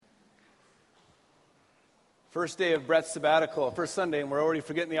First day of Brett's sabbatical, first Sunday, and we're already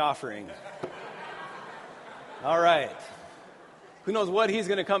forgetting the offering. All right. Who knows what he's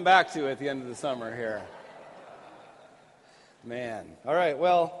going to come back to at the end of the summer here. Man. All right,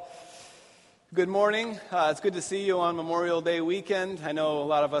 well, good morning. It's good to see you on Memorial Day weekend. I know a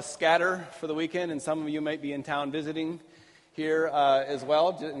lot of us scatter for the weekend, and some of you might be in town visiting here as well,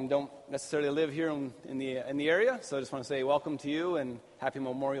 and don't necessarily live here in the area. So I just want to say welcome to you and happy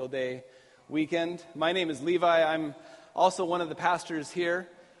Memorial Day weekend. My name is Levi. I'm also one of the pastors here,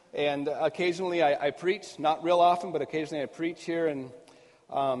 and occasionally I preach, not real often, but occasionally I preach here. And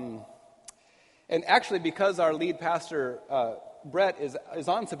actually, because our lead pastor Brett is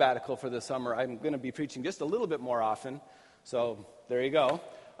on sabbatical for the summer, I'm going to be preaching just a little bit more often. So there you go.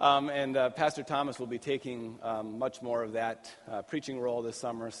 And Pastor Thomas will be taking much more of that preaching role this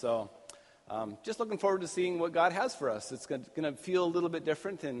summer. So just looking forward to seeing what God has for us. It's going to feel a little bit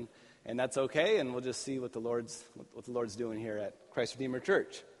different, and that's okay. And we'll just see what the Lord's doing here at Christ Redeemer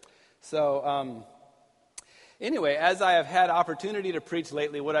Church. So anyway, as I have had opportunity to preach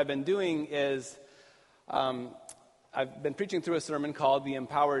lately, what I've been doing is I've been preaching through a sermon called The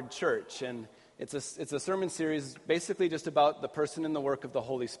Empowered Church, and it's a sermon series basically just about the person and the work of the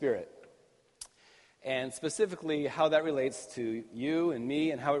Holy Spirit, and specifically how that relates to you and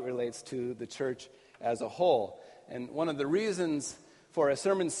me and how it relates to the church as a whole. And one of the reasons for a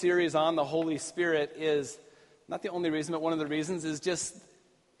sermon series on the Holy Spirit is, not the only reason, but one of the reasons is just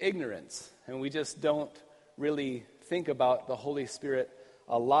ignorance. And we just don't really think about the Holy Spirit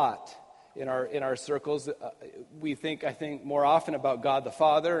a lot in our circles. We think, I think, more often about God the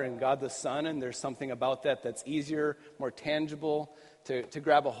Father and God the Son, and there's something about that that's easier, more tangible to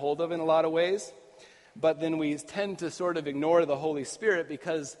grab a hold of in a lot of ways. But then we tend to sort of ignore the Holy Spirit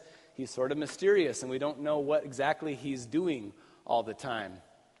because he's sort of mysterious, and we don't know what exactly he's doing all the time.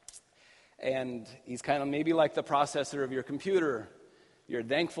 And he's kind of maybe like the processor of your computer. You're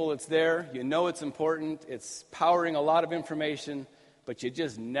thankful it's there, you know it's important, it's powering a lot of information, but you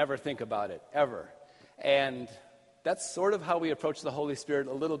just never think about it, ever. And that's sort of how we approach the Holy Spirit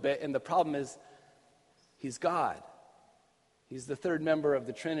a little bit, and the problem is, he's God. He's the third member of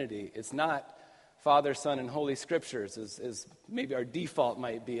the Trinity. It's not Father, Son, and Holy Scriptures, as maybe our default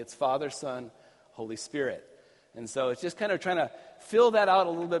might be. It's Father, Son, Holy Spirit. And so it's just kind of trying to fill that out a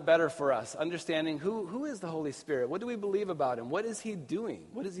little bit better for us, understanding who is the Holy Spirit? What do we believe about him? What is he doing?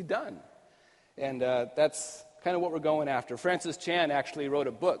 What has he done? And that's kind of what we're going after. Francis Chan actually wrote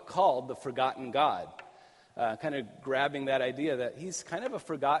a book called The Forgotten God, kind of grabbing that idea that he's kind of a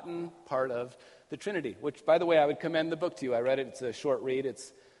forgotten part of the Trinity, which, by the way, I would commend the book to you. I read it. It's a short read.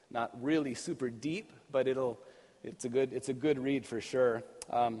 It's not really super deep, but it's a good read for sure.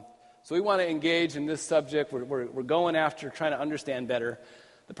 So we want to engage in this subject. We're going after trying to understand better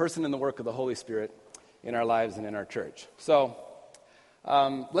the person and the work of the Holy Spirit in our lives and in our church. So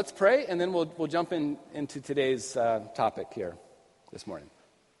let's pray, and then we'll jump into today's topic here this morning.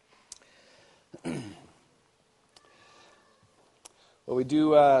 Well, we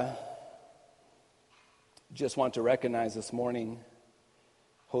do just want to recognize this morning,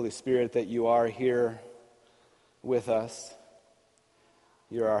 Holy Spirit, that you are here with us.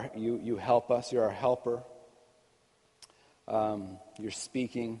 You help us. You're our helper. You're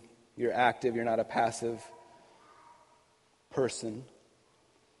speaking. You're active. You're not a passive person,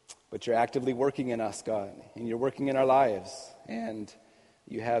 but you're actively working in us, God, and you're working in our lives, and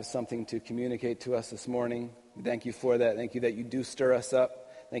you have something to communicate to us this morning. Thank you for that. Thank you that you do stir us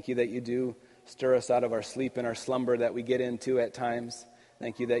up. Thank you that you do stir us out of our sleep and our slumber that we get into at times.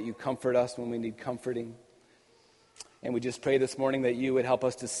 Thank you that you comfort us when we need comforting. And we just pray this morning that you would help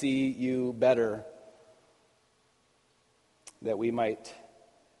us to see you better, that we might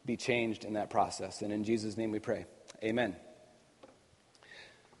be changed in that process. And in Jesus' name we pray. Amen.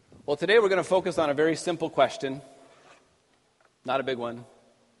 Well, today we're going to focus on a very simple question, not a big one.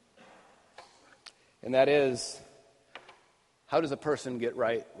 And that is, how does a person get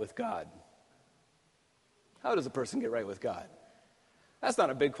right with God? How does a person get right with God? That's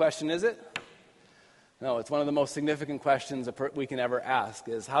not a big question, is it? No, it's one of the most significant questions we can ever ask,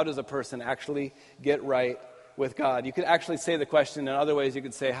 is how does a person actually get right with God? You could actually say the question in other ways. You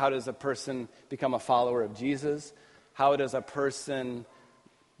could say, how does a person become a follower of Jesus? How does a person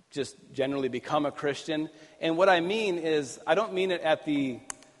just generally become a Christian? And what I mean is, I don't mean it at the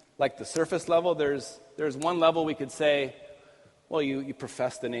surface level. There's one level we could say, well, you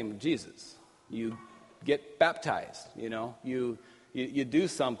profess the name of Jesus. You get baptized, you do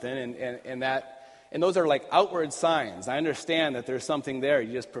something, and those are like outward signs. I understand that there's something there.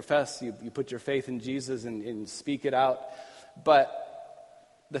 You just profess, you put your faith in Jesus and speak it out. But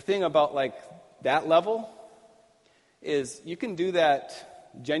the thing about like that level, is you can do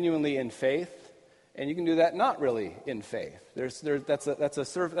that genuinely in faith, and you can do that not really in faith. It's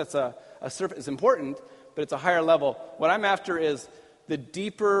important, but it's a higher level. What I'm after is the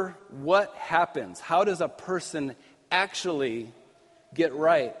deeper what happens. How does a person actually get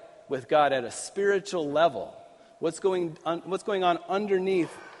right with God at a spiritual level? What's going on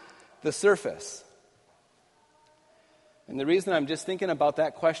underneath the surface? And the reason I'm just thinking about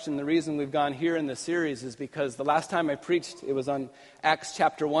that question, the reason we've gone here in the series is because the last time I preached, it was on Acts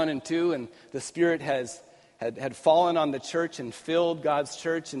chapter 1 and 2, and the Spirit had fallen on the church and filled God's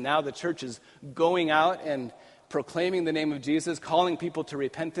church, and now the church is going out and proclaiming the name of Jesus, calling people to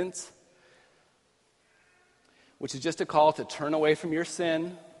repentance, which is just a call to turn away from your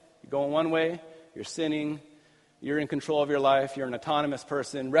sin. You're going one way, you're sinning, you're in control of your life, you're an autonomous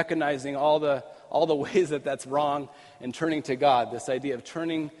person, recognizing all the ways that that's wrong and turning to God. This idea of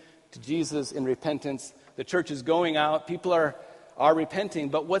turning to Jesus in repentance. The church is going out, people are repenting,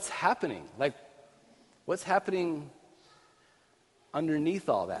 but what's happening? Like, what's happening underneath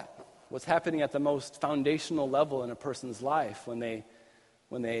all that? What's happening at the most foundational level in a person's life when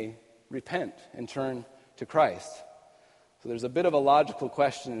they repent and turn to Christ? So there's a bit of a logical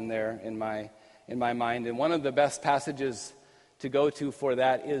question in there in my mind, and one of the best passages to go to for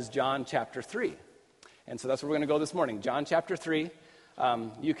that is John chapter 3. And so that's where we're going to go this morning. John chapter 3.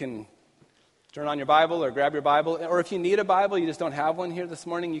 You can turn on your Bible or grab your Bible, or if you need a Bible, you just don't have one here this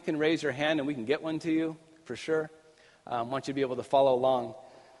morning, you can raise your hand and we can get one to you for sure. I want you to be able to follow along.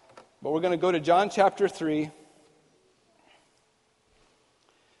 But we're going to go to John chapter 3.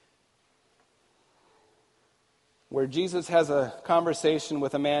 Where Jesus has a conversation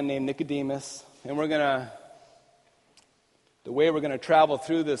with a man named Nicodemus. And the way we're going to travel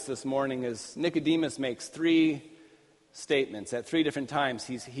through this morning is Nicodemus makes 3 statements. At 3 different times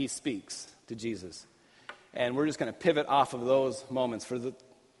he speaks to Jesus. And we're just going to pivot off of those moments. For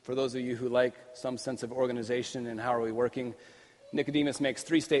those of you who like some sense of organization and how are we working, Nicodemus makes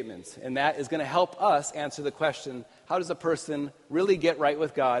 3 statements. And that is going to help us answer the question, how does a person really get right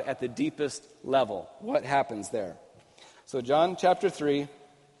with God at the deepest level? What happens there? So John chapter 3,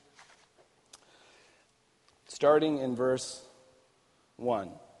 starting in verse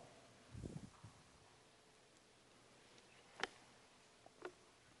 1.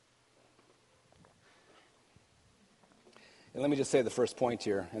 And let me just say the first point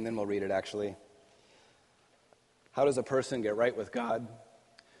here, and then we'll read it actually. How does a person get right with God?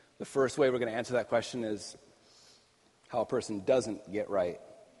 The first way we're going to answer that question is how a person doesn't get right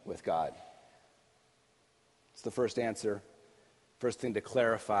with God. It's the first answer, first thing to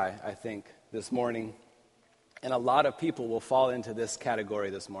clarify, I think, this morning. And a lot of people will fall into this category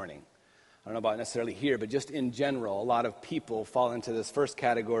this morning. I don't know about necessarily here, but just in general, a lot of people fall into this first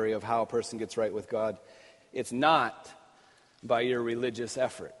category of how a person gets right with God. It's not by your religious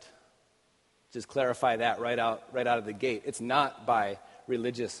effort. Just clarify that right out of the gate. It's not by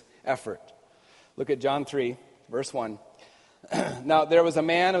religious effort. Look at John 3, verse 1. Now there was a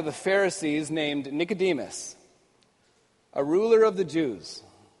man of the Pharisees named Nicodemus, a ruler of the Jews.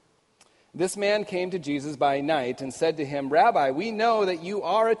 This man came to Jesus by night and said to him, Rabbi, we know that you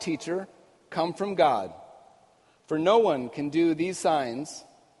are a teacher come from God, for no one can do these signs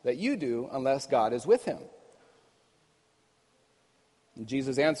that you do unless God is with him. And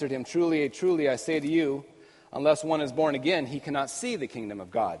Jesus answered him, Truly, truly, I say to you, unless one is born again, he cannot see the kingdom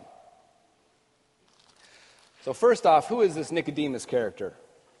of God. So first off, who is this Nicodemus character?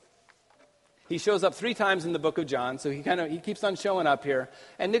 He shows up 3 times in the book of John, so he keeps on showing up here.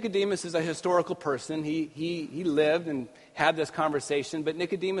 And Nicodemus is a historical person. He lived and had this conversation, but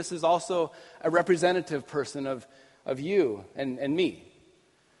Nicodemus is also a representative person of you and me.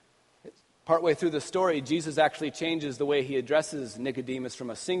 Partway through the story, Jesus actually changes the way he addresses Nicodemus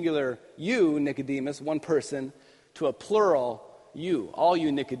from a singular you, Nicodemus, one person, to a plural you, all you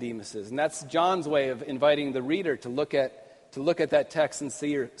Nicodemuses. And that's John's way of inviting the reader to look at that text and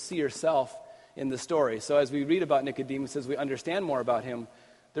see yourself in the story. So as we read about Nicodemus, as we understand more about him,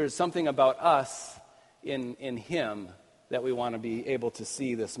 there's something about us in him that we want to be able to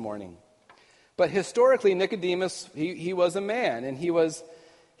see this morning. But historically, Nicodemus, he was a man, and he was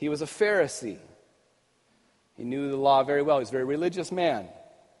a Pharisee. He knew the law very well. He was a very religious man.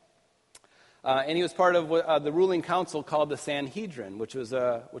 And he was part of the ruling council called the Sanhedrin, which was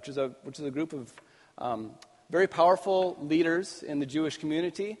a group of very powerful leaders in the Jewish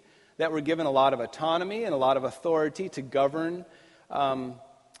community that were given a lot of autonomy and a lot of authority to govern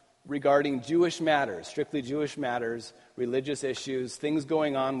regarding Jewish matters, strictly Jewish matters, religious issues, things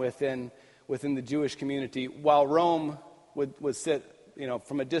going on within the Jewish community, while Rome would sit,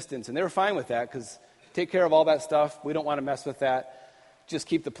 from a distance. And they were fine with that because take care of all that stuff. We don't want to mess with that. Just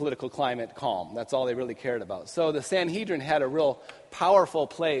keep the political climate calm. That's all they really cared about. So the Sanhedrin had a real powerful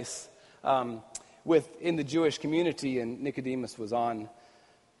place in the Jewish community, and Nicodemus was on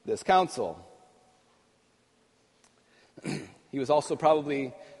this council. He was also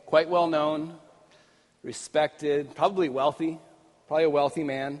probably quite well known, respected, probably wealthy, probably a wealthy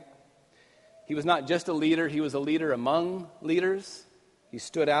man. He was not just a leader, he was a leader among leaders. He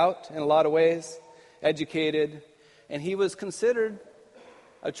stood out in a lot of ways, educated, and he was considered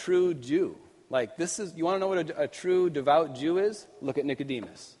a true Jew. Like, you want to know what a true devout Jew is? Look at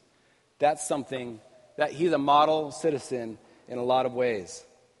Nicodemus. That's something that he's a model citizen in a lot of ways.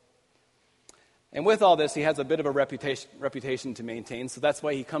 And with all this, he has a bit of a reputation to maintain, so that's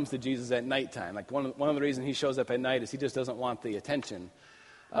why he comes to Jesus at nighttime. Like, one of the reasons he shows up at night is he just doesn't want the attention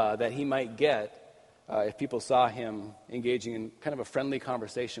that he might get if people saw him engaging in kind of a friendly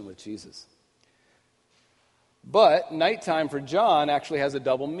conversation with Jesus. But nighttime for John actually has a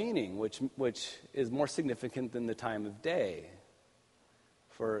double meaning, which is more significant than the time of day.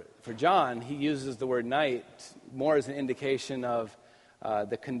 For John, he uses the word night more as an indication of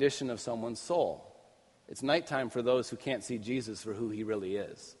the condition of someone's soul. It's nighttime for those who can't see Jesus for who he really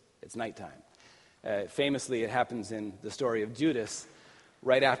is. It's nighttime. Famously, it happens in the story of Judas.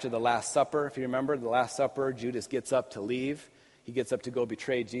 Right after the Last Supper, if you remember, the Last Supper, Judas gets up to leave. He gets up to go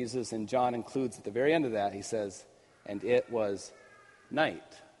betray Jesus, and John includes at the very end of that, he says, and it was night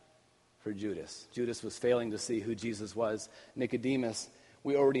for Judas. Judas was failing to see who Jesus was. Nicodemus,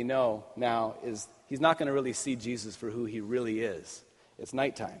 we already know now, he's not going to really see Jesus for who he really is. It's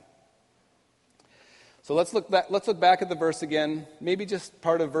nighttime. So let's look back at the verse again, maybe just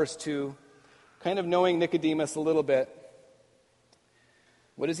part of verse 2, kind of knowing Nicodemus a little bit.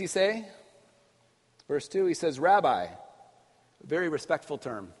 What does he say? Verse 2, he says, Rabbi. A very respectful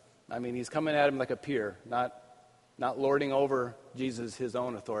term. I mean, he's coming at him like a peer, not lording over Jesus, his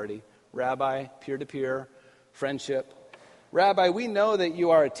own authority. Rabbi, peer-to-peer, friendship. Rabbi, we know that you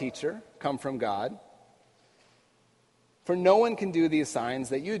are a teacher, come from God. For no one can do these signs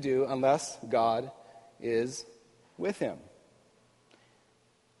that you do unless God is with him.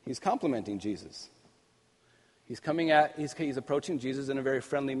 He's complimenting Jesus. He's approaching Jesus in a very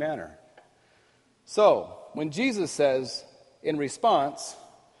friendly manner. So, when Jesus says, in response,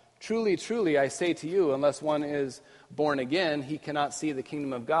 truly, truly, I say to you, unless one is born again, he cannot see the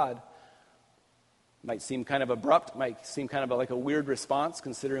kingdom of God. Might seem kind of abrupt, might seem kind of like a weird response,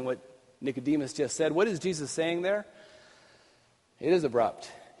 considering what Nicodemus just said. What is Jesus saying there? It is abrupt.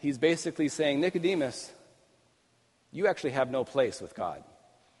 He's basically saying, Nicodemus, you actually have no place with God.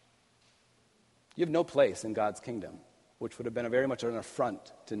 You have no place in God's kingdom, which would have been very much an affront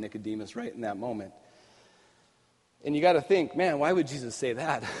to Nicodemus right in that moment. And you got to think, man, why would Jesus say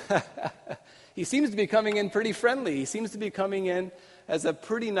that? He seems to be coming in pretty friendly. He seems to be coming in as a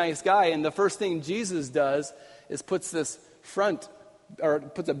pretty nice guy. And the first thing Jesus does is puts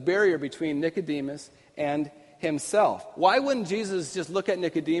a barrier between Nicodemus and himself. Why wouldn't Jesus just look at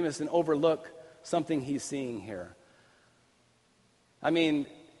Nicodemus and overlook something he's seeing here? I mean,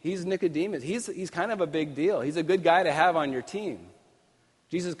 he's Nicodemus. He's kind of a big deal. He's a good guy to have on your team.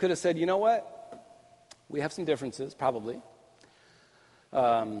 Jesus could have said, you know what? We have some differences, probably.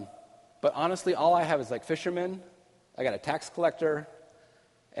 But honestly, all I have is like fishermen. I got a tax collector.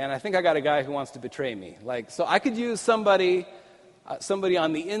 And I think I got a guy who wants to betray me. So I could use somebody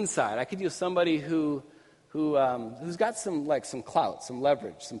on the inside. I could use somebody who's got some clout, some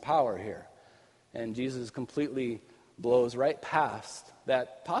leverage, some power here. And Jesus completely blows right past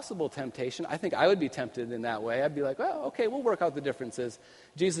that possible temptation. I think I would be tempted in that way. I'd be like, well, okay, we'll work out the differences.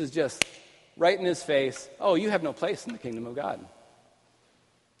 Jesus just right in his face, oh, you have no place in the kingdom of God.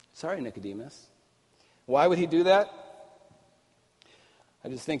 Sorry, Nicodemus. Why would he do that? I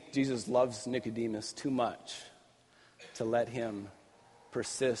just think Jesus loves Nicodemus too much to let him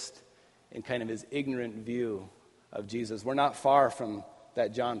persist in kind of his ignorant view of Jesus. We're not far from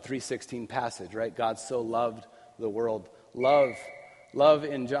that John 3:16 passage, right? God so loved the world. Love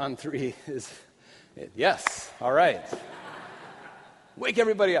in John 3 is, yes, all right. Wake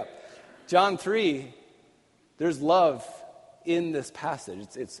everybody up. John 3, there's love in this passage.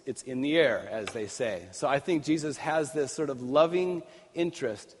 It's in the air, as they say. So I think Jesus has this sort of loving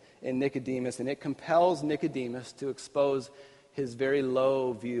interest in Nicodemus, and it compels Nicodemus to expose his very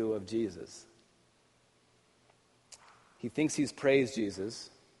low view of Jesus. He thinks he's praised Jesus.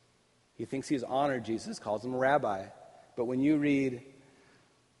 He thinks he's honored Jesus, calls him rabbi. But when you read,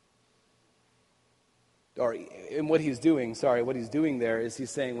 or in what he's doing there is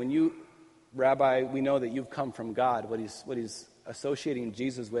he's saying, when you, Rabbi, we know that you've come from God. What he's associating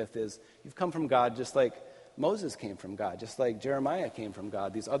Jesus with is you've come from God just like Moses came from God, just like Jeremiah came from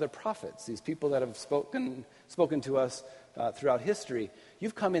God, these other prophets, these people that have spoken to us throughout history.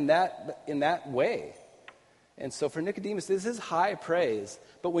 You've come in that way. And so for Nicodemus, this is high praise.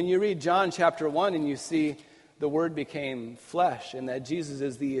 But when you read John chapter 1 and you see the Word became flesh and that Jesus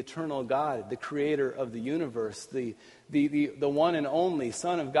is the eternal God, the creator of the universe, the one and only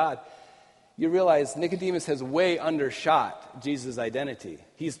Son of God, you realize Nicodemus has way undershot Jesus' identity.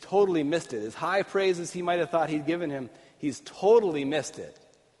 He's totally missed it. As high praise as he might have thought he'd given him, he's totally missed it.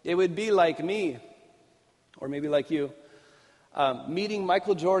 It would be like me, or maybe like you, meeting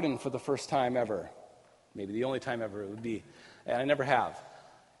Michael Jordan for the first time ever. Maybe the only time ever it would be. And I never have.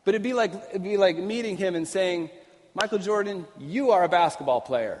 But it'd be like meeting him and saying, Michael Jordan, you are a basketball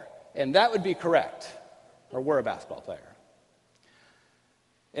player. And that would be correct. Or we're a basketball player.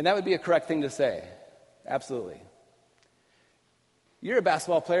 And that would be a correct thing to say. Absolutely. You're a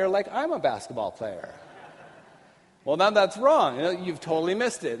basketball player like I'm a basketball player. Well, now that's wrong. You've totally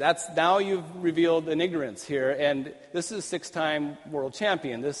missed it. Now you've revealed an ignorance here. And this is 6-time world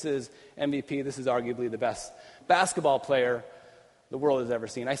champion. This is MVP. This is arguably the best basketball player the world has ever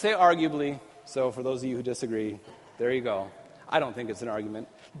seen. I say arguably, so for those of you who disagree, there you go. I don't think it's an argument.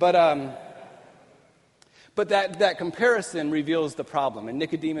 But that comparison reveals the problem. And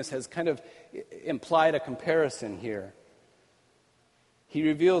Nicodemus has kind of implied a comparison here. He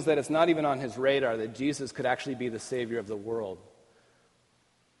reveals that it's not even on his radar that Jesus could actually be the Savior of the world,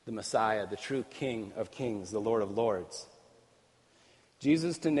 the Messiah, the true King of kings, the Lord of lords.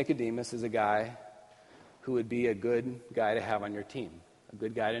 Jesus to Nicodemus is a guy who would be a good guy to have on your team, a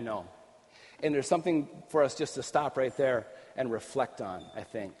good guy to know. And there's something for us just to stop right there and reflect on, I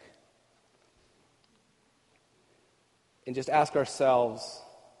think. And just ask ourselves,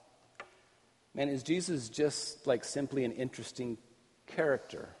 man, is Jesus just like simply an interesting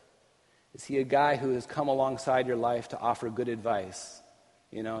character? Is he a guy who has come alongside your life to offer good advice,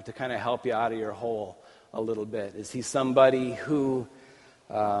 to kind of help you out of your hole a little bit? Is he somebody who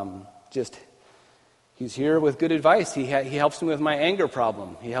he's here with good advice? He helps me with my anger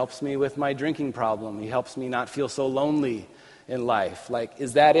problem. He helps me with my drinking problem. He helps me not feel so lonely in life. Like,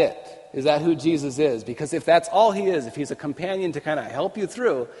 is that it? Is that who Jesus is? Because if that's all he is, if he's a companion to kind of help you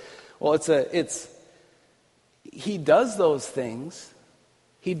through, well, he does those things.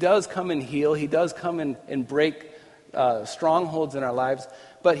 He does come and heal. He does come and break strongholds in our lives.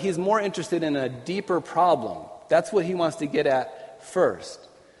 But he's more interested in a deeper problem. That's what he wants to get at first.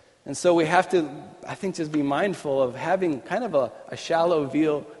 And so we have to, I think, just be mindful of having kind of a shallow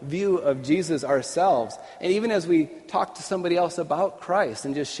view of Jesus ourselves. And even as we talk to somebody else about Christ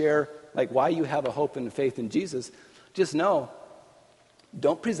and just share like why you have a hope and faith in Jesus, just know,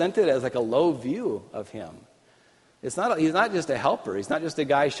 don't present it as like a low view of him. He's not just a helper. He's not just a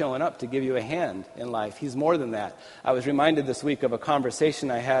guy showing up to give you a hand in life. He's more than that. I was reminded this week of a conversation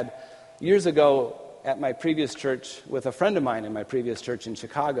I had years ago at my previous church with a friend of mine in my previous church in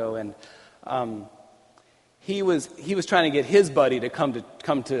Chicago, and he was trying to get his buddy to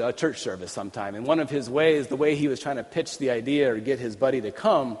come to a church service sometime. And one of his ways, the way he was trying to pitch the idea or get his buddy to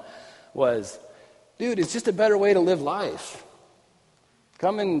come, was, dude, it's just a better way to live life.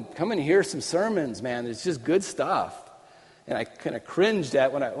 Come and hear some sermons, man. It's just good stuff. And I kind of cringed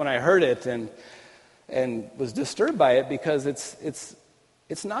at when I heard it and was disturbed by it, because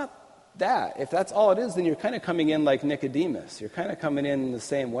it's not that. If that's all it is, then you're kind of coming in like Nicodemus. You're kind of coming in the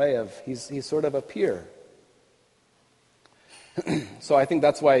same way of he's sort of a peer. So I think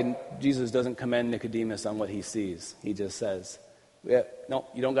that's why Jesus doesn't commend Nicodemus on what he sees. He just says, yeah, no,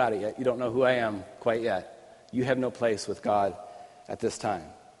 you don't got it yet. You don't know who I am quite yet. You have no place with God at this time.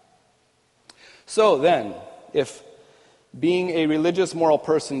 So then, if being a religious moral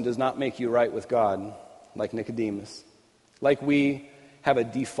person does not make you right with God, like Nicodemus, like we have a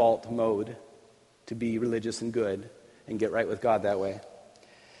default mode to be religious and good and get right with God that way,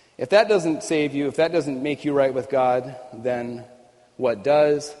 if that doesn't save you, if that doesn't make you right with God, then what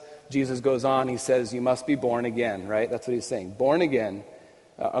does? Jesus goes on, he says, you must be born again, right? That's what he's saying. Born again.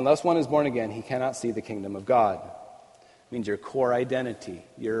 Unless one is born again, he cannot see the kingdom of God. It means your core identity,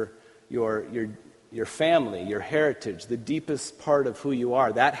 your family, your heritage, the deepest part of who you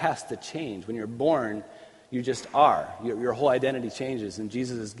are, that has to change. When you're born, you just are. Your whole identity changes, and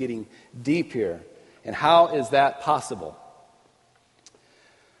Jesus is getting deep here. And how is that possible?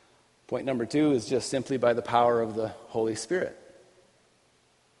 Point number 2 is just simply by the power of the Holy Spirit.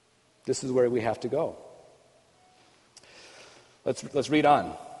 This is where we have to go. Let's read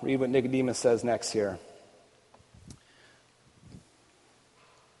on. Read what Nicodemus says next here.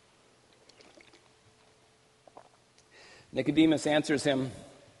 Nicodemus answers him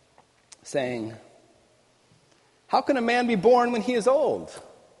saying, "How can a man be born when he is old?"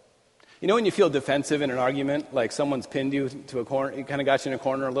 You know when you feel defensive in an argument, like someone's pinned you to a corner, it kind of got you in a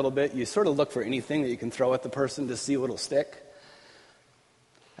corner a little bit, you sort of look for anything that you can throw at the person to see what'll stick.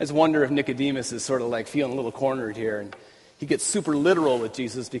 I just wonder if Nicodemus is sort of like feeling a little cornered here, and he gets super literal with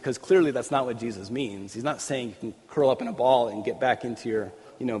Jesus because clearly that's not what Jesus means. He's not saying you can curl up in a ball and get back into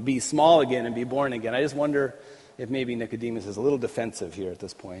your, be small again and be born again. I just wonder if maybe Nicodemus is a little defensive here at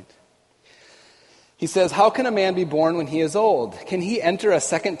this point. He says, "How can a man be born when he is old? Can he enter a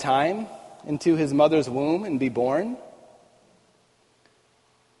second time into his mother's womb and be born?"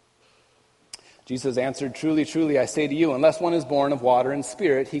 Jesus answered, "Truly, truly, I say to you, unless one is born of water and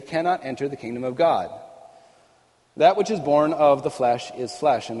spirit, he cannot enter the kingdom of God. That which is born of the flesh is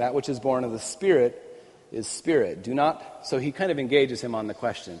flesh, and that which is born of the spirit is spirit. So he kind of engages him on the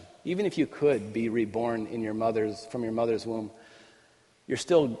question. Even if you could be reborn from your mother's womb,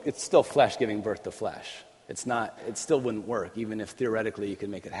 it's still flesh giving birth to flesh. It still wouldn't work, even if theoretically you could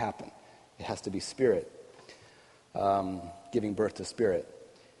make it happen. It has to be spirit, giving birth to spirit.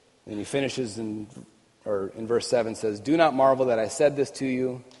 And he finishes in verse 7 says, "Do not marvel that I said this to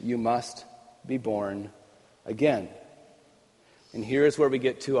you. You must be born again." And here is where we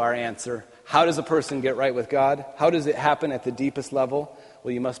get to our answer. How does a person get right with God? How does it happen at the deepest level?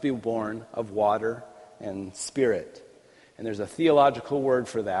 Well, you must be born of water and spirit. And there's a theological word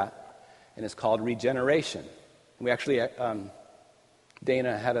for that, and it's called regeneration. We actually,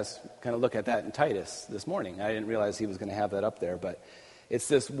 Dana had us kind of look at that in Titus this morning. I didn't realize he was going to have that up there, but it's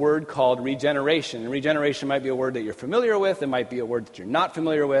this word called regeneration. And regeneration might be a word that you're familiar with. It might be a word that you're not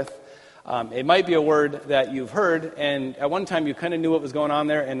familiar with. It might be a word that you've heard, and at one time you kind of knew what was going on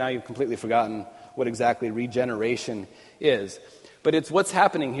there, and now you've completely forgotten what exactly regeneration is. But it's what's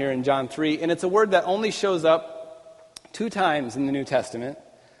happening here in John 3, and it's a word that only shows up 2 times in the New Testament.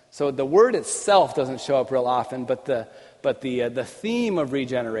 So the word itself doesn't show up real often, but the theme of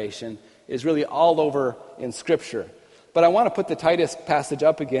regeneration is really all over in Scripture. But I want to put the Titus passage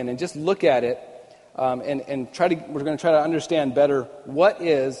up again and just look at it, and we're going to try to understand better what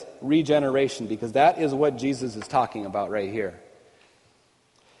is regeneration, because that is what Jesus is talking about right here.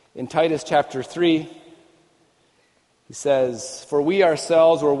 In Titus chapter 3, he says, "For we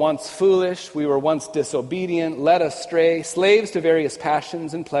ourselves were once foolish, we were once disobedient, led astray, slaves to various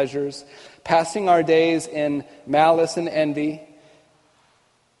passions and pleasures, passing our days in malice and envy,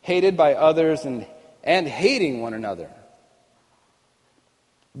 hated by others and hating one another.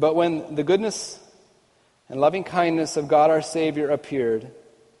 But when the goodness and loving kindness of God our Savior appeared,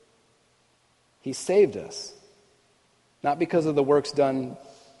 He saved us, not because of the works done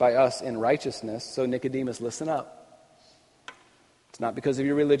by us in righteousness." So Nicodemus, listen up. It's not because of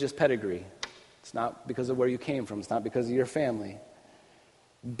your religious pedigree. It's not because of where you came from. It's not because of your family.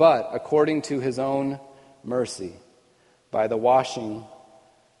 But according to His own mercy, by the washing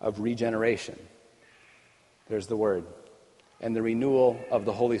of regeneration. There's the word. And the renewal of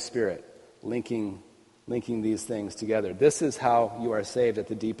the Holy Spirit, linking these things together. This is how you are saved at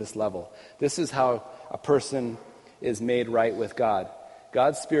the deepest level. This is how a person is made right with God.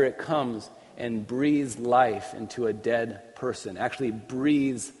 God's Spirit comes and breathes life into a dead person. Actually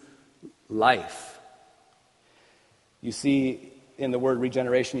breathes life. You see, in the word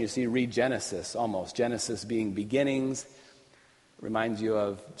regeneration, you see regenesis almost. Genesis being beginnings. Reminds you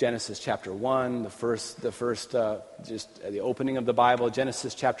of Genesis chapter 1, just the opening of the Bible.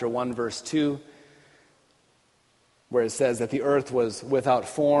 Genesis chapter 1, verse 2, where it says that the earth was without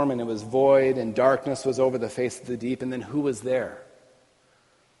form and it was void and darkness was over the face of the deep. And then who was there?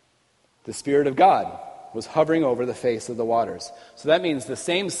 The Spirit of God was hovering over the face of the waters. So that means the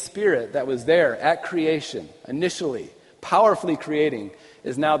same Spirit that was there at creation, initially, powerfully creating,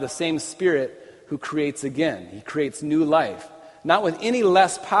 is now the same Spirit who creates again. He creates new life. Not with any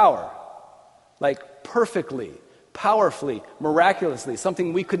less power, like perfectly, powerfully, miraculously,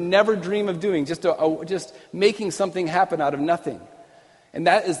 something we could never dream of doing, just making something happen out of nothing. And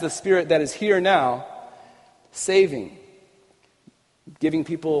that is the Spirit that is here now, saving, giving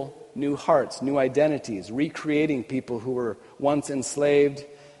people new hearts, new identities, recreating people who were once enslaved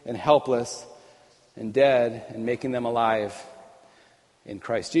and helpless and dead, and making them alive in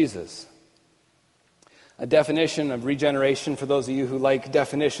Christ Jesus. A definition of regeneration, for those of you who like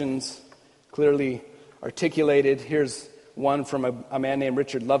definitions clearly articulated. Here's one from a man named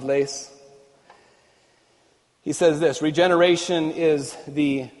Richard Lovelace. He says this: regeneration is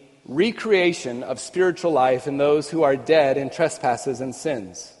the recreation of spiritual life in those who are dead in trespasses and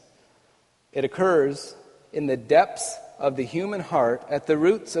sins. It occurs in the depths of the human heart, at the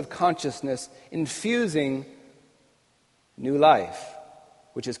roots of consciousness, infusing new life,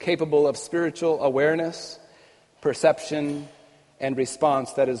 which is capable of spiritual awareness, perception, and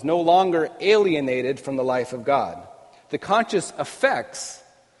response that is no longer alienated from the life of God. The conscious effects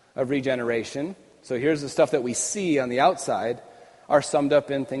of regeneration, so here's the stuff that we see on the outside, are summed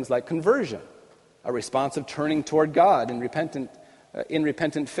up in things like conversion, a response of turning toward God in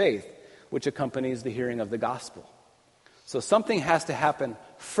repentant faith, which accompanies the hearing of the gospel. So something has to happen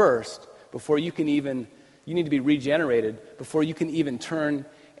first before you need to be regenerated before you can even turn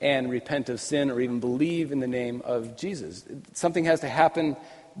and repent of sin or even believe in the name of Jesus. Something has to happen.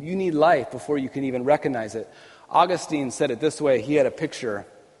 You need life before you can even recognize it. Augustine said it this way. He had a picture.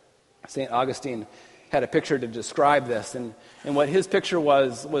 St. Augustine had a picture to describe this. And what his picture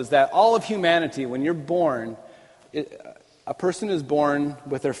was that all of humanity, when you're born, a person is born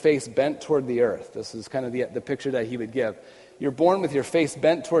with their face bent toward the earth. This is kind of the picture that he would give. You're born with your face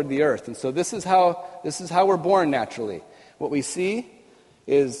bent toward the earth. And so this is how we're born naturally. What we see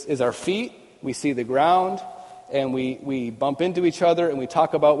is our feet, we see the ground, and we bump into each other, and we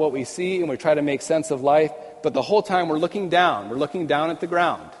talk about what we see, and we try to make sense of life. But the whole time we're looking down. We're looking down at the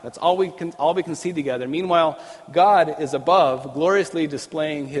ground. That's all we can see together. Meanwhile, God is above, gloriously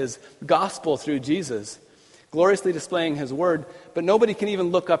displaying his gospel through Jesus, gloriously displaying his word, but nobody can even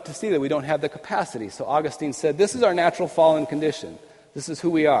look up to see that. We don't have the capacity. So Augustine said, this is our natural fallen condition. This is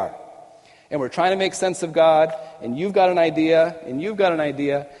who we are. And we're trying to make sense of God, and you've got an idea, and you've got an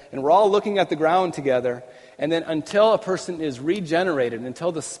idea, and we're all looking at the ground together. And then until a person is regenerated,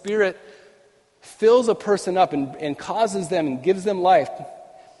 until the Spirit fills a person up and causes them and gives them life,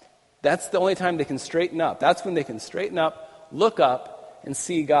 that's the only time they can straighten up. That's when they can straighten up, look up, and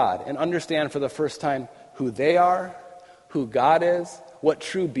see God, and understand for the first time who they are, who God is, what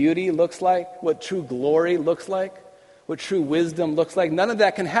true beauty looks like, what true glory looks like, what true wisdom looks like. None of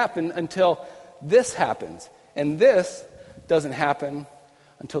that can happen until this happens. And this doesn't happen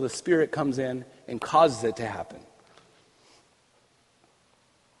until the Spirit comes in and causes it to happen.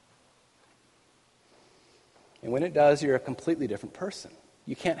 And when it does, you're a completely different person.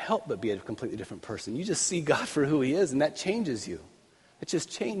 You can't help but be a completely different person. You just see God for who he is, and that changes you. It just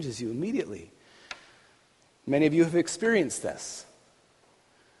changes you immediately. Many of you have experienced this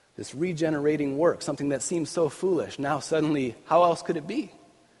regenerating work, something that seems so foolish. Now suddenly, how else could it be?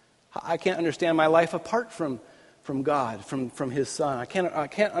 I can't understand my life apart from God, from his Son. I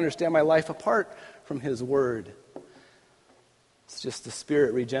can't understand my life apart from his Word. It's just the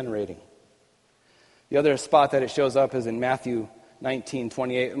Spirit regenerating. The other spot that it shows up is in Matthew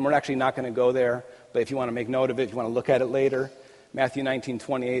 19:28, and we're actually not going to go there, but if you want to make note of it, if you want to look at it later, Matthew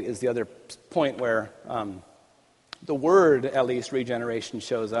 19:28 is the other point where the word, at least, regeneration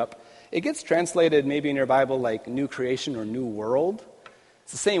shows up. It gets translated maybe in your Bible like new creation or new world.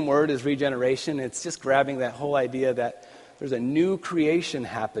 It's the same word as regeneration. It's just grabbing that whole idea that there's a new creation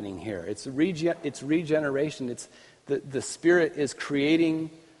happening here. It's regeneration. It's the Spirit is creating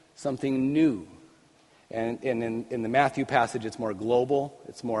something new. And in the Matthew passage, it's more global.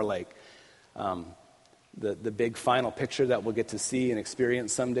 It's more like the big final picture that we'll get to see and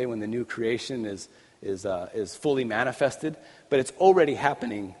experience someday when the new creation is fully manifested, but it's already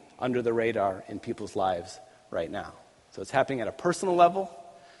happening under the radar in people's lives right now. So it's happening at a personal level,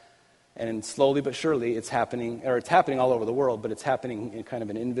 and slowly but surely it's happening all over the world, but it's happening in kind of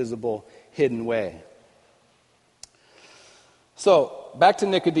an invisible, hidden way. So back to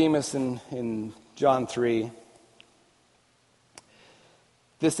Nicodemus in John 3.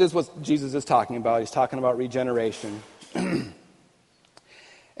 This is what Jesus is talking about. He's talking about regeneration. And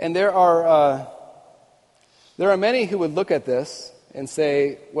there are many who would look at this and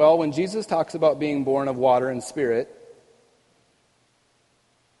say, well, when Jesus talks about being born of water and spirit,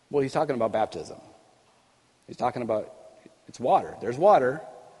 well, he's talking about baptism. He's talking about, it's water. There's water.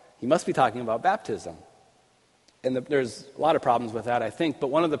 He must be talking about baptism. And there's a lot of problems with that, I think. But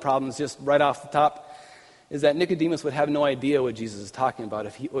one of the problems, just right off the top, is that Nicodemus would have no idea what Jesus is talking about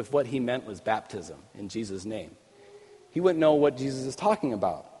if what he meant was baptism in Jesus' name. He wouldn't know what Jesus is talking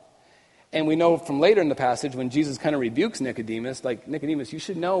about. And we know from later in the passage when Jesus kind of rebukes Nicodemus, like, Nicodemus, you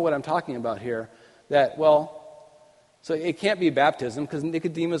should know what I'm talking about here, that, well, so it can't be baptism because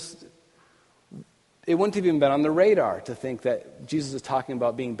Nicodemus, it wouldn't have even been on the radar to think that Jesus is talking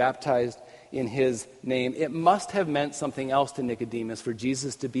about being baptized in his name. It must have meant something else to Nicodemus for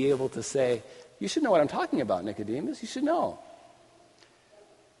Jesus to be able to say, you should know what I'm talking about, Nicodemus. You should know.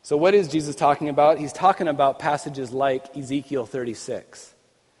 So what is Jesus talking about? He's talking about passages like Ezekiel 36,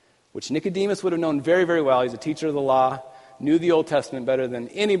 which Nicodemus would have known very, very well. He's a teacher of the law, knew the Old Testament better than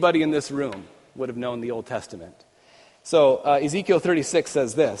anybody in this room would have known the Old Testament. So Ezekiel 36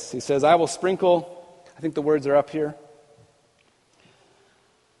 says this. He says, I will sprinkle, I think the words are up here.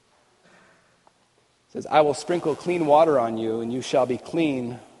 It says, I will sprinkle clean water on you, and you shall be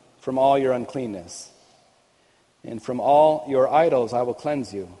clean from all your uncleanness. And from all your idols I will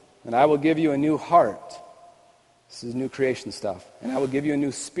cleanse you. And I will give you a new heart. This is new creation stuff. And I will give you a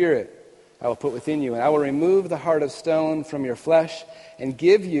new spirit I will put within you. And I will remove the heart of stone from your flesh and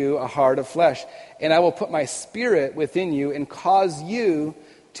give you a heart of flesh. And I will put my spirit within you and cause you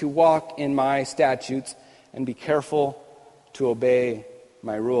to walk in my statutes and be careful to obey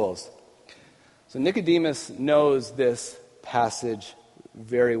my rules. So Nicodemus knows this passage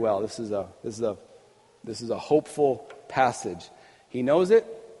very well. This is a hopeful passage. He knows it,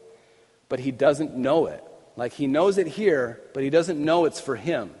 but he doesn't know it. Like, he knows it here, but he doesn't know it's for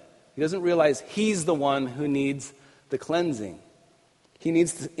him. He doesn't realize he's the one who needs the cleansing. He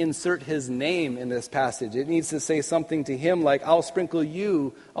needs to insert his name in this passage. It needs to say something to him like, I'll sprinkle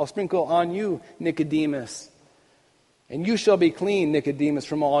on you, Nicodemus. And you shall be clean, Nicodemus,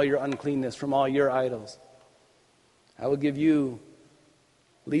 from all your uncleanness, from all your idols. I will give you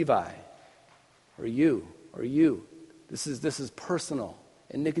Levi, or you. This is personal.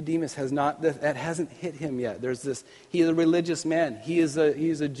 And Nicodemus that hasn't hit him yet. He is a religious man. He's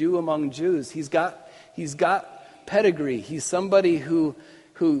a Jew among Jews. He's got pedigree. He's somebody who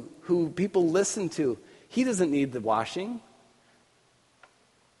people listen to. He doesn't need the washing.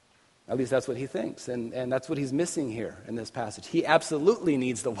 At least that's what he thinks. And that's what he's missing here in this passage. He absolutely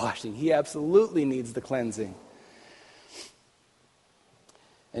needs the washing. He absolutely needs the cleansing.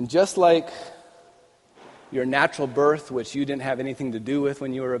 And just like your natural birth, which you didn't have anything to do with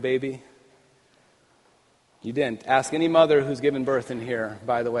when you were a baby, you didn't. Ask any mother who's given birth in here,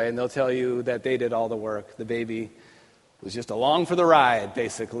 by the way, and they'll tell you that they did all the work. The baby was just along for the ride,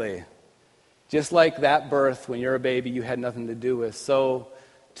 basically. Just like that birth, when you're a baby, you had nothing to do with, so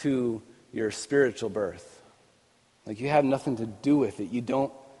to your spiritual birth. Like, you have nothing to do with it. You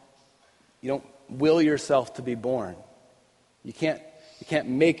don't will yourself to be born. You can't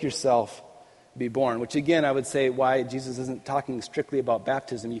make yourself be born, which again I would say why Jesus isn't talking strictly about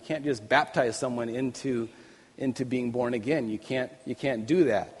baptism. You can't just baptize someone into being born again. You can't do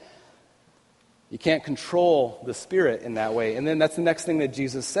that. You can't control the Spirit in that way. And then that's the next thing that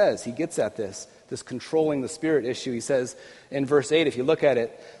Jesus says. He gets at this controlling the Spirit issue. He says in verse 8, if you look at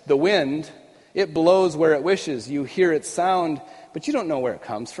it, the wind, it blows where it wishes. You hear its sound, but you don't know where it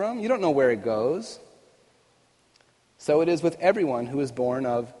comes from. You don't know where it goes. So it is with everyone who is born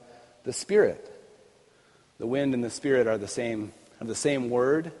of the Spirit. The wind and the Spirit are the same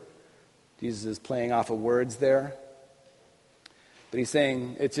word. Jesus is playing off of words there. But he's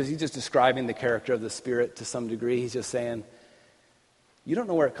saying, he's just describing the character of the Spirit to some degree. He's just saying, you don't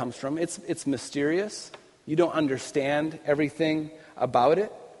know where it comes from. It's mysterious. You don't understand everything about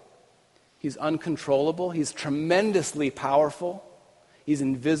it. He's uncontrollable. He's tremendously powerful. He's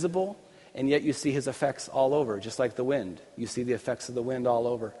invisible. And yet you see his effects all over, just like the wind. You see the effects of the wind all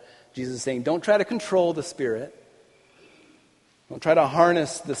over. Jesus is saying, don't try to control the Spirit. Don't try to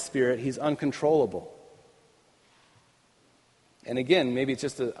harness the Spirit. He's uncontrollable. And again, maybe it's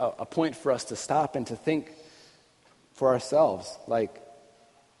just a point for us to stop and to think for ourselves. Like,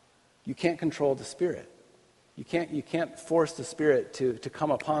 you can't control the Spirit. You can't force the Spirit to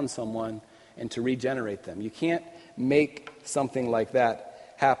come upon someone and to regenerate them. You can't make something like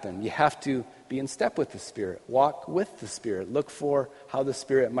that happen. You have to be in step with the Spirit. Walk with the Spirit. Look for how the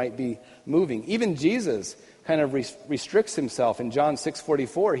Spirit might be moving. Even Jesus kind of restricts himself. In John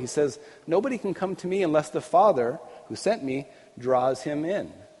 6:44, he says, nobody can come to me unless the Father who sent me draws him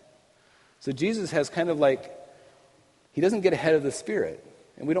in. So Jesus has kind of like, he doesn't get ahead of the Spirit.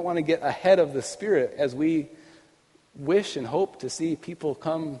 And we don't want to get ahead of the Spirit as we wish and hope to see people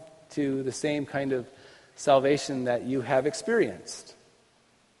come to the same kind of salvation that you have experienced.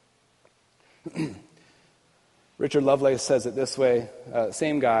 Richard Lovelace says it this way,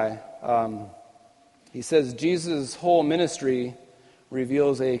 same guy. He says, Jesus' whole ministry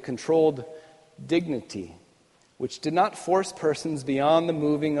reveals a controlled dignity, which did not force persons beyond the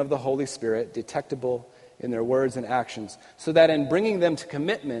moving of the Holy Spirit, detectable in their words and actions, so that in bringing them to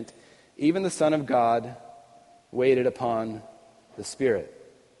commitment, even the Son of God waited upon the Spirit.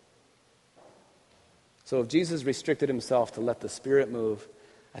 So if Jesus restricted himself to let the Spirit move,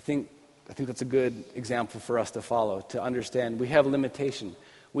 I think that's a good example for us to follow, to understand we have limitation.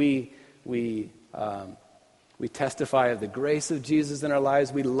 We testify of the grace of Jesus in our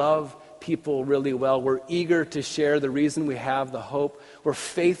lives. We love people really well. We're eager to share the reason we have the hope. We're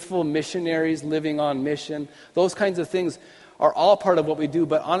faithful missionaries living on mission. Those kinds of things are all part of what we do.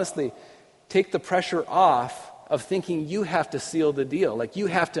 But honestly, take the pressure off of thinking you have to seal the deal. Like, you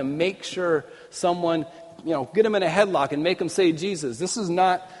have to make sure someone get them in a headlock and make them say Jesus. This is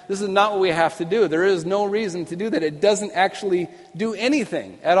not what we have to do. There is no reason to do that. It doesn't actually do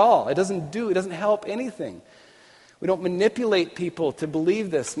anything at all. It doesn't help anything. We don't manipulate people to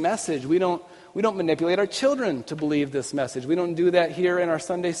believe this message. We don't manipulate our children to believe this message. We don't do that here in our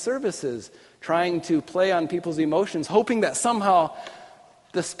Sunday services, trying to play on people's emotions, hoping that somehow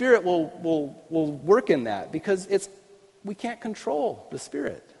the Spirit will work in that, because we can't control the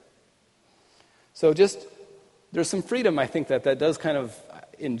Spirit. So there's some freedom, I think, that does kind of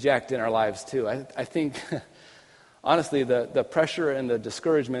inject in our lives too. I think, honestly, the pressure and the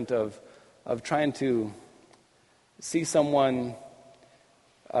discouragement of trying to see someone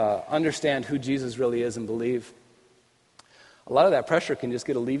understand who Jesus really is and believe, a lot of that pressure can just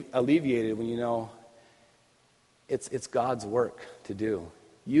get alleviated when you know it's God's work to do.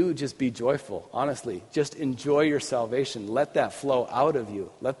 You just be joyful, honestly. Just enjoy your salvation. Let that flow out of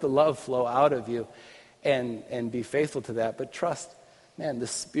you. Let the love flow out of you, and be faithful to that. But trust, man, the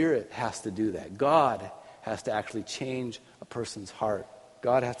Spirit has to do that. God has to actually change a person's heart.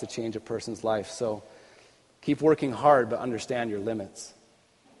 God has to change a person's life. So keep working hard, but understand your limits.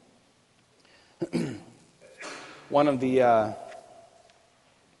 One of the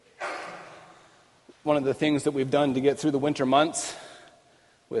things that we've done to get through the winter months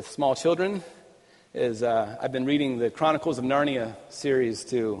with small children is I've been reading the Chronicles of Narnia series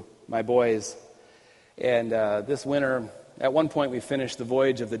to my boys. And this winter, at one point, we finished The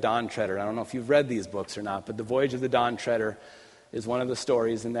Voyage of the Dawn Treader. I don't know if you've read these books or not, but The Voyage of the Dawn Treader is one of the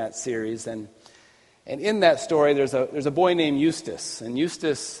stories in that series. And in that story, there's a boy named Eustace. And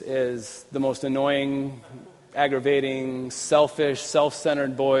Eustace is the most annoying, aggravating, selfish,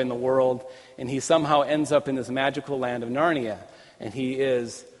 self-centered boy in the world. And he somehow ends up in this magical land of Narnia. And he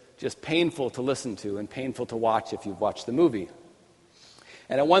is just painful to listen to and painful to watch if you've watched the movie.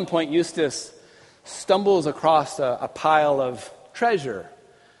 And at one point, Eustace stumbles across a pile of treasure.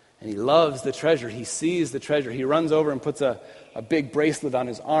 And he loves the treasure. He sees the treasure. He runs over and puts a big bracelet on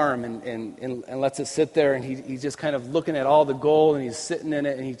his arm and lets it sit there. And he's just kind of looking at all the gold, and he's sitting in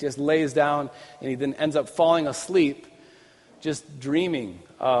it, and he just lays down, and he then ends up falling asleep, just dreaming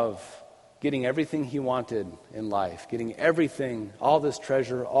of getting everything he wanted in life, getting everything, all this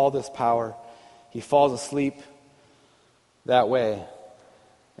treasure, all this power. He falls asleep that way.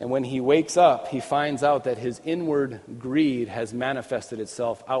 And when he wakes up, he finds out that his inward greed has manifested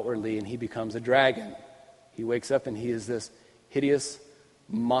itself outwardly, and he becomes a dragon. He wakes up and he is this hideous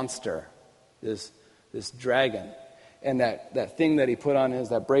monster, this dragon. And that thing that he put on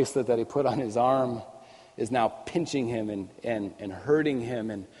that bracelet that he put on his arm is now pinching him and hurting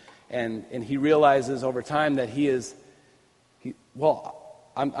him. And he realizes over time that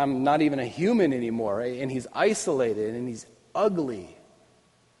I'm not even a human anymore. And he's isolated and he's ugly.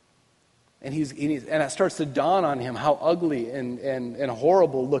 And it starts to dawn on him how ugly and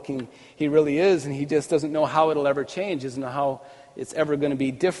horrible looking he really is, and he just doesn't know how it'll ever change, doesn't know how it's ever going to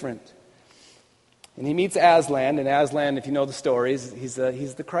be different. And he meets Aslan, and Aslan, if you know the stories, he's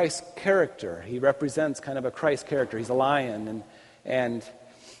the Christ character. He represents kind of a Christ character. He's a lion, and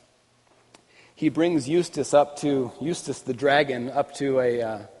he brings Eustace the dragon up to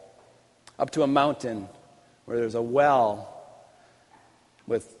a mountain where there's a well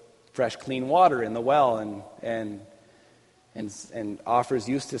with fresh, clean water in the well, and offers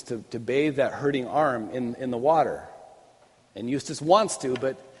Eustace to bathe that hurting arm in the water. And Eustace wants to,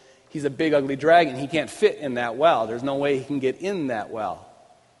 but he's a big, ugly dragon. He can't fit in that well. There's no way he can get in that well.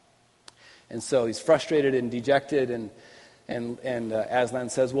 And so he's frustrated and dejected, and Aslan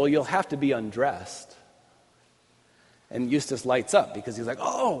says, well, you'll have to be undressed. And Eustace lights up because he's like,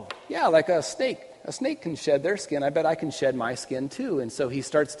 oh, yeah, like a snake. A snake can shed their skin. I bet I can shed my skin too. And so he's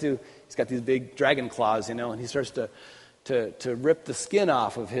got these big dragon claws, and he starts to rip the skin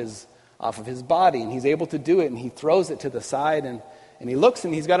off of his body, and he's able to do it, and he throws it to the side, and he looks,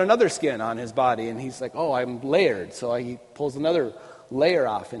 and he's got another skin on his body, and he's like, oh, I'm layered. So he pulls another layer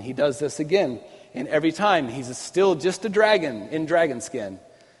off, and he does this again. And every time, he's still just a dragon in dragon skin,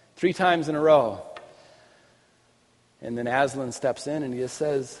 3 times in a row. And then Aslan steps in, and he just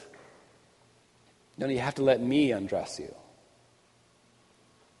says, no, you have to let me undress you.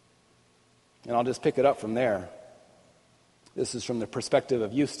 And I'll just pick it up from there. This is from the perspective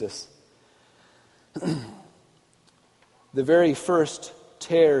of Eustace. The very first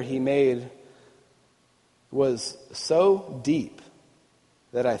tear he made was so deep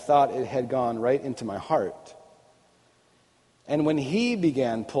that I thought it had gone right into my heart. And when he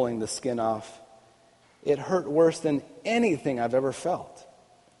began pulling the skin off, it hurt worse than anything I've ever felt.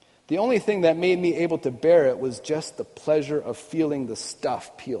 The only thing that made me able to bear it was just the pleasure of feeling the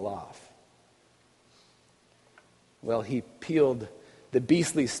stuff peel off. Well, he peeled the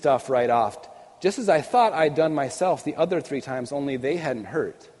beastly stuff right off, just as I thought I'd done myself the other 3 times, only they hadn't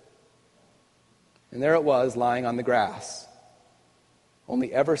hurt. And there it was, lying on the grass,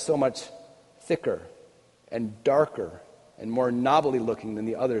 only ever so much thicker and darker and more knobbly looking than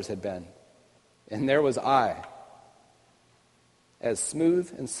the others had been. And there was I, as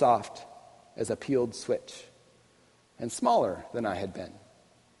smooth and soft as a peeled switch, and smaller than I had been.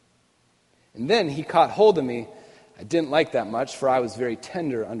 And then he caught hold of me. I didn't like that much, for I was very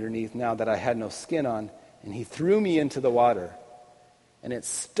tender underneath now that I had no skin on, and he threw me into the water. And it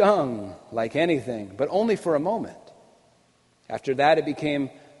stung like anything, but only for a moment. After that, it became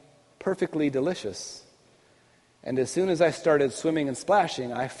perfectly delicious. And as soon as I started swimming and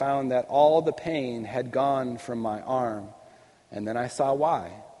splashing, I found that all the pain had gone from my arm. And then I saw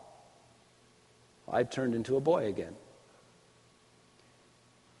why. I'd turned into a boy again.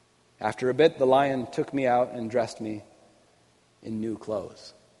 After a bit, the lion took me out and dressed me in new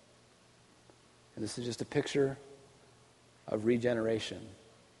clothes. And this is just a picture of regeneration.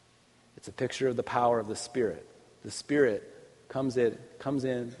 It's a picture of the power of the Spirit. The Spirit comes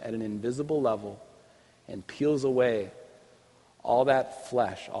in at an invisible level and peels away all that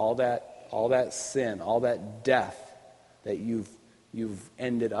flesh, all that sin, all that death that you've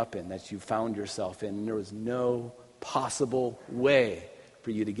ended up in, that you found yourself in. And there was no possible way for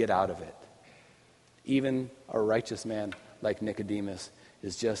you to get out of it. Even a righteous man like Nicodemus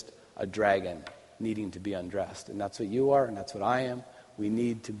is just a dragon needing to be undressed. And that's what you are, and that's what I am. We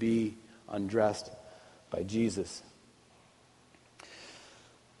need to be undressed by Jesus.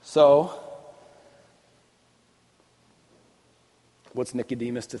 So, what's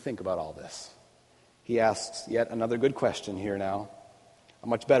Nicodemus to think about all this? He asks yet another good question here now. A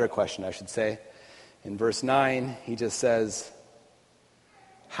much better question, I should say. In verse 9, he just says,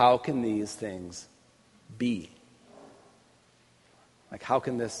 how can these things be? Like, how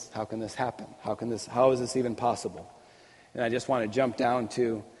can this happen? How is this even possible? And I just want to jump down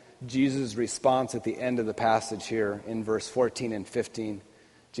to Jesus' response at the end of the passage here in verse 14 and 15.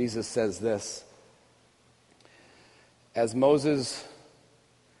 Jesus says this: as Moses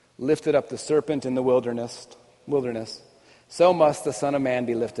lifted up the serpent in the wilderness, so must the Son of Man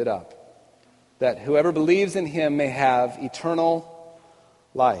be lifted up, that whoever believes in him may have eternal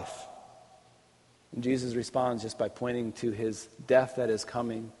life. And Jesus responds just by pointing to his death that is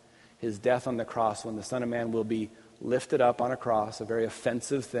coming, his death on the cross, when the Son of Man will be lifted up on a cross, a very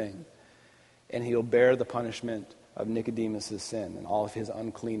offensive thing, and he'll bear the punishment of Nicodemus' sin and all of his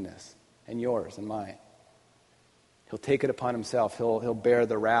uncleanness, and yours and mine. He'll take it upon himself. He'll bear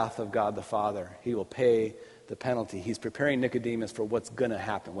the wrath of God the Father. He will pay the penalty. He's preparing Nicodemus for what's going to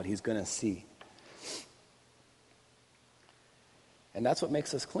happen, what he's going to see. And that's what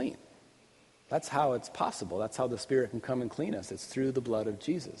makes us clean. That's how it's possible. That's how the Spirit can come and clean us. It's through the blood of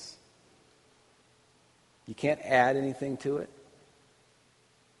Jesus. You can't add anything to it.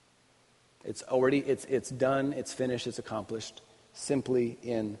 It's done, it's finished, it's accomplished simply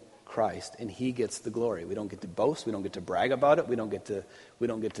in Christ, and he gets the glory. We don't get to boast, we don't get to brag about it, we don't get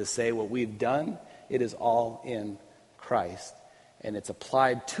to say what we've done. It is all in Christ, and it's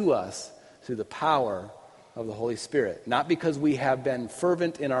applied to us through the power of the Holy Spirit. Not because we have been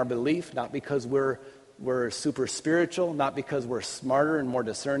fervent in our belief, not because we're super spiritual, not because we're smarter and more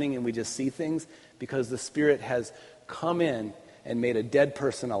discerning and we just see things, because the Spirit has come in and made a dead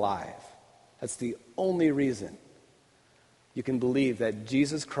person alive. That's the only reason you can believe that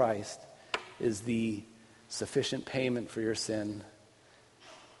Jesus Christ is the sufficient payment for your sin.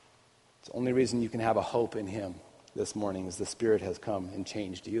 It's the only reason you can have a hope in him this morning, is the Spirit has come and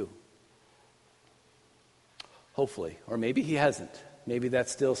changed you. Hopefully. Or maybe he hasn't. Maybe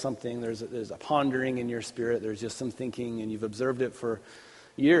that's still something, there's a pondering in your spirit, there's just some thinking, and you've observed it for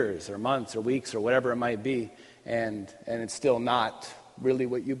years or months or weeks or whatever it might be, and it's still not really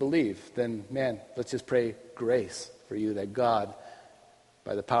what you believe. Then, man, let's just pray grace for you, that God,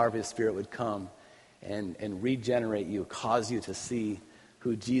 by the power of his Spirit, would come and regenerate you, cause you to see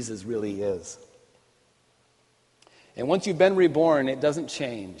who Jesus really is. And once you've been reborn, it doesn't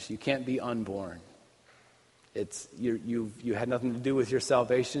change. You can't be unborn. You had nothing to do with your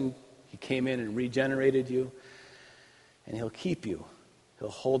salvation. He came in and regenerated you, and he'll keep you. He'll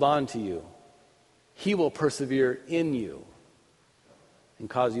hold on to you. He will persevere in you and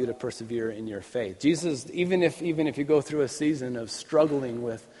cause you to persevere in your faith. Jesus, even if you go through a season of struggling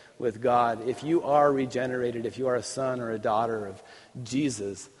with God, if you are regenerated, if you are a son or a daughter of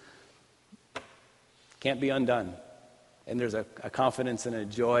Jesus, can't be undone. And there's a confidence and a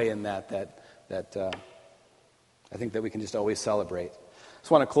joy in that I think that we can just always celebrate. I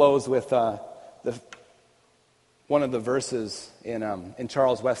just want to close with one of the verses in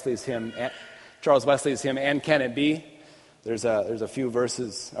Charles Wesley's hymn, "And Can It Be?" There's a few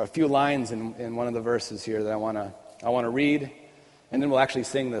verses, or a few lines in one of the verses here that I want to read, and then we'll actually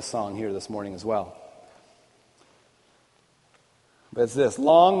sing this song here this morning as well. But it's this: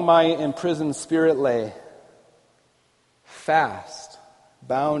 "Long my imprisoned spirit lay, fast,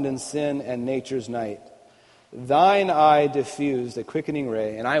 bound in sin and nature's night. Thine eye diffused a quickening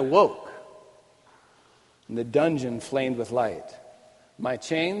ray, and I woke, and the dungeon flamed with light. My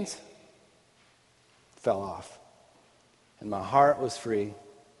chains fell off, and my heart was free.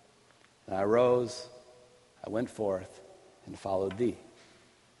 And I rose, I went forth, and followed thee."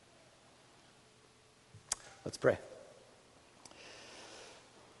 Let's pray.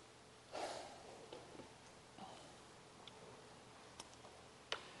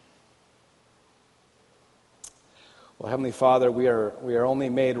 Well, Heavenly Father, we are only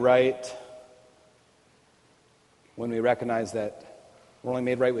made right when we recognize that we're only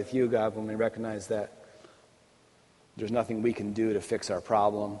made right with you, God, when we recognize that there's nothing we can do to fix our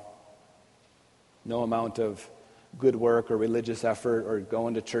problem. No amount of good work or religious effort or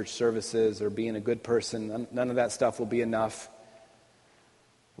going to church services or being a good person, none of that stuff will be enough.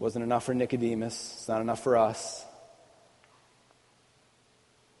 It wasn't enough for Nicodemus. It's not enough for us.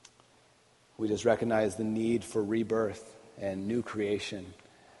 We just recognize the need for rebirth and new creation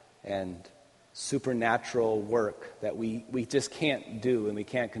and supernatural work that we just can't do and we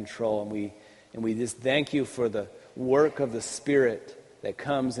can't control. And we just thank you for the work of the Spirit that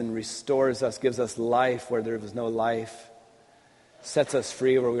comes and restores us, gives us life where there was no life, sets us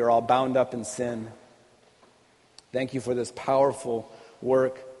free where we were all bound up in sin. Thank you for this powerful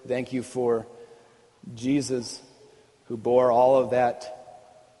work. Thank you for Jesus, who bore all of that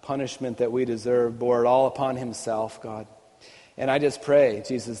punishment that we deserve, bore it all upon himself, God. And I just pray,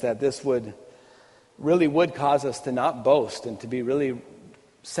 Jesus, that this would cause us to not boast and to be really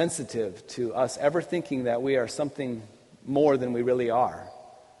sensitive to us ever thinking that we are something more than we really are.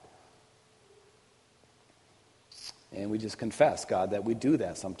 And we just confess, God, that we do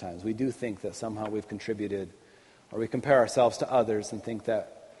that sometimes. We do think that somehow we've contributed, or we compare ourselves to others and think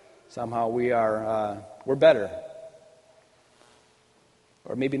that somehow we're better,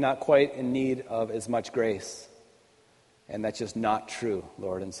 or maybe not quite in need of as much grace. And that's just not true,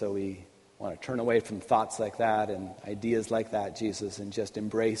 Lord. And so we want to turn away from thoughts like that and ideas like that, Jesus, and just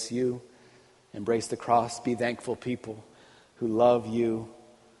embrace you, embrace the cross, be thankful people who love you,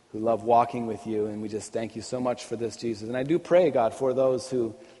 who love walking with you. And we just thank you so much for this, Jesus. And I do pray, God, for those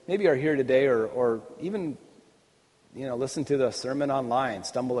who maybe are here today or even, listen to the sermon online,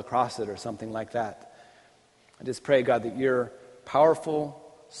 stumble across it or something like that. I just pray, God, that your powerful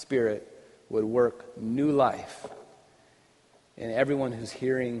Spirit would work new life in everyone who's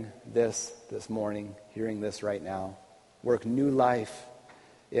hearing this morning, hearing this right now. Work new life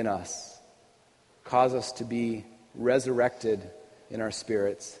in us. Cause us to be resurrected in our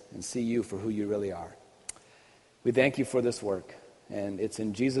spirits and see you for who you really are. We thank you for this work, and it's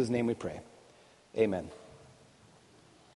in Jesus' name we pray. Amen.